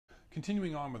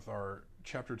Continuing on with our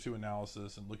Chapter 2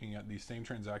 analysis and looking at these same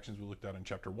transactions we looked at in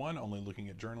Chapter 1, only looking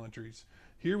at journal entries.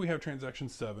 Here we have transaction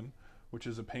 7, which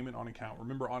is a payment on account.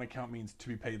 Remember, on account means to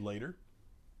be paid later.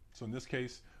 So in this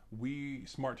case, we,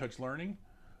 Smart Touch Learning,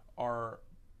 are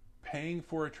paying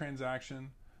for a transaction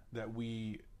that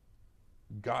we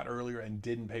got earlier and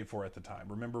didn't pay for at the time.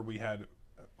 Remember, we had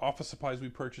office supplies we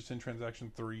purchased in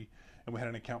transaction 3, and we had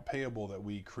an account payable that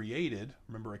we created.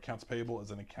 Remember, accounts payable is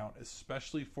an account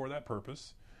especially for that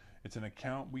purpose. It's an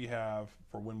account we have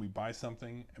for when we buy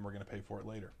something and we're going to pay for it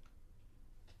later.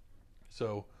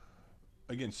 So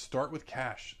again, start with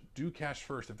cash. Do cash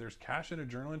first. If there's cash in a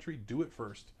journal entry, do it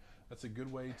first. That's a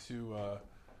good way to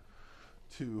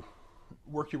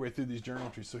work your way through these journal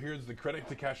entries. So here's the credit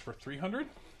to cash for 300,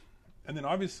 and then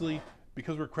obviously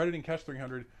because we're crediting cash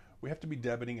 300, we have to be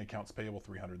debiting accounts payable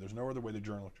 300. There's no other way the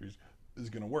journal entries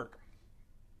is going to work.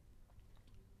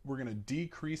 We're going to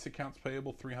decrease accounts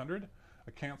payable 300.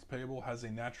 Accounts payable has a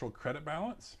natural credit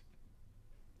balance.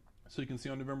 So you can see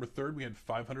on November 3rd, we had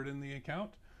 500 in the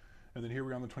account. And then here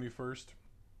we are on the 21st,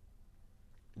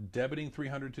 debiting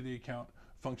 300 to the account,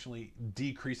 functionally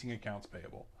decreasing accounts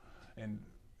payable. And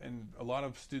a lot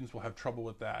of students will have trouble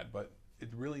with that, but it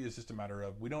really is just a matter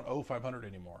of we don't owe 500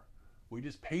 anymore. We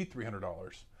just paid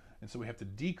 $300. And so we have to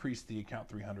decrease the account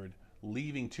 300,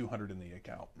 leaving 200 in the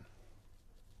account.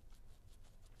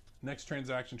 Next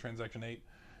transaction, transaction 8.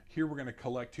 Here we're going to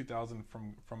collect 2,000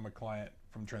 from a client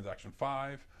from transaction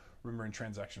 5. Remember, in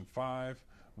transaction 5,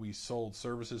 we sold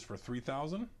services for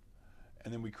 3,000,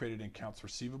 and then we created accounts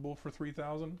receivable for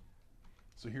 3,000.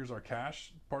 So here's our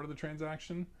cash part of the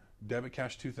transaction. Debit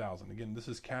cash 2,000. Again, this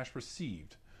is cash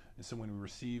received. And so when we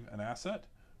receive an asset,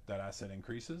 that asset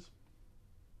increases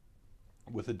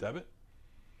with a debit.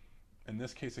 In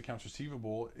this case, accounts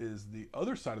receivable is the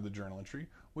other side of the journal entry,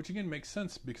 which again makes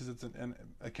sense because it's an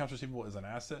accounts receivable is an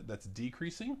asset that's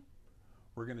decreasing.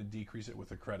 We're going to decrease it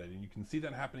with a credit. And you can see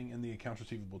that happening in the accounts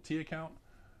receivable T account.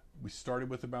 We started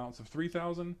with a balance of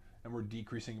 3,000 and we're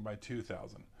decreasing it by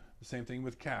 2,000. The same thing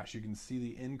with cash. You can see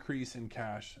the increase in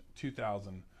cash,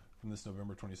 2,000 from this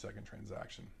November 22nd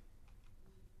transaction.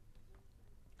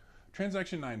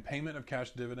 Transaction 9, payment of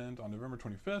cash dividend on November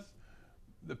 25th.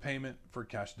 The payment for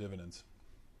cash dividends.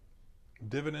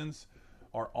 Dividends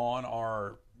are on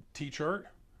our T-chart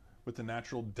with the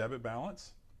natural debit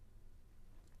balance.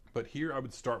 But here I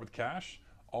would start with cash.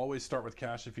 Always start with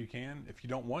cash if you can. If you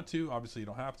don't want to, obviously you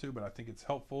don't have to, but I think it's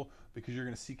helpful because you're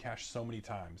going to see cash so many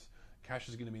times. Cash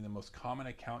is going to be the most common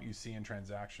account you see in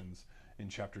transactions in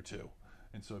Chapter 2.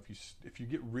 And so if you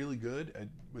get really good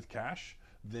with cash,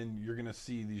 then you're going to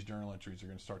see these journal entries are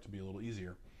going to start to be a little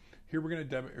easier. Here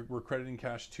we're crediting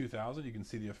cash 2,000. You can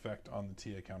see the effect on the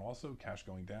T account also, cash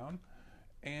going down.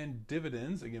 And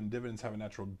dividends, again, dividends have a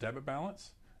natural debit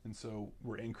balance. And so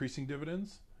we're increasing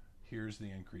dividends. Here's the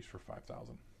increase for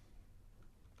 5,000.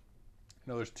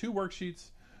 Now there's 2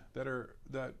 worksheets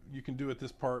that you can do at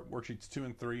this part, worksheets 2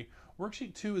 and 3.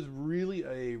 Worksheet 2 is really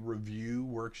a review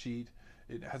worksheet.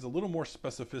 It has a little more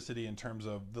specificity in terms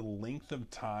of the length of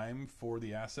time for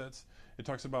the assets. It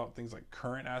talks about things like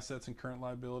current assets and current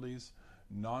liabilities,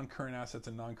 non-current assets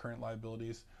and non-current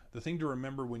liabilities. The thing to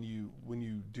remember when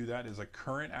you do that is a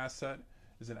current asset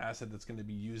is an asset that's going to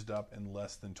be used up in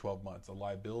less than 12 months. A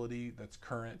liability that's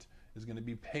current is going to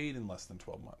be paid in less than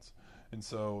 12 months. And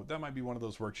so that might be one of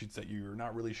those worksheets that you're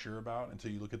not really sure about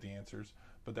until you look at the answers,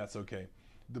 but that's okay.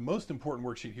 The most important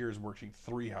worksheet here is worksheet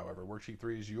 3, however. Worksheet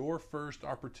 3 is your first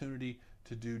opportunity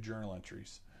to do journal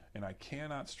entries. And I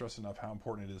cannot stress enough how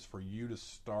important it is for you to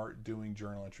start doing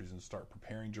journal entries and start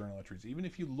preparing journal entries. Even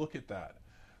if you look at that,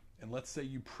 and let's say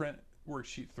you print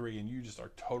worksheet 3 and you just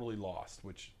are totally lost,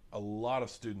 which a lot of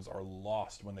students are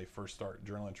lost when they first start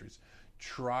journal entries.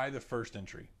 Try the first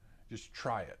entry. Just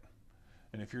try it.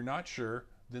 And if you're not sure,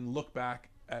 then look back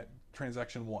at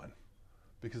transaction 1,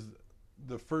 because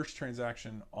the first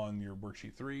transaction on your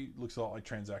worksheet 3 looks a lot like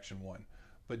transaction 1.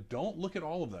 But don't look at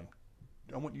all of them.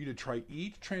 I want you to try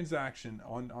each transaction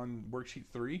on worksheet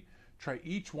 3. Try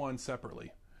each one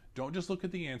separately. Don't just look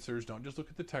at the answers. Don't just look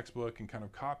at the textbook and kind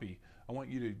of copy. I want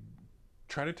you to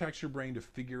try to tax your brain to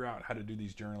figure out how to do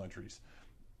these journal entries.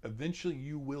 Eventually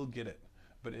you will get it,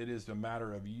 but it is a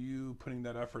matter of you putting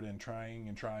that effort in, trying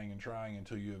and trying and trying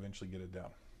until you eventually get it down.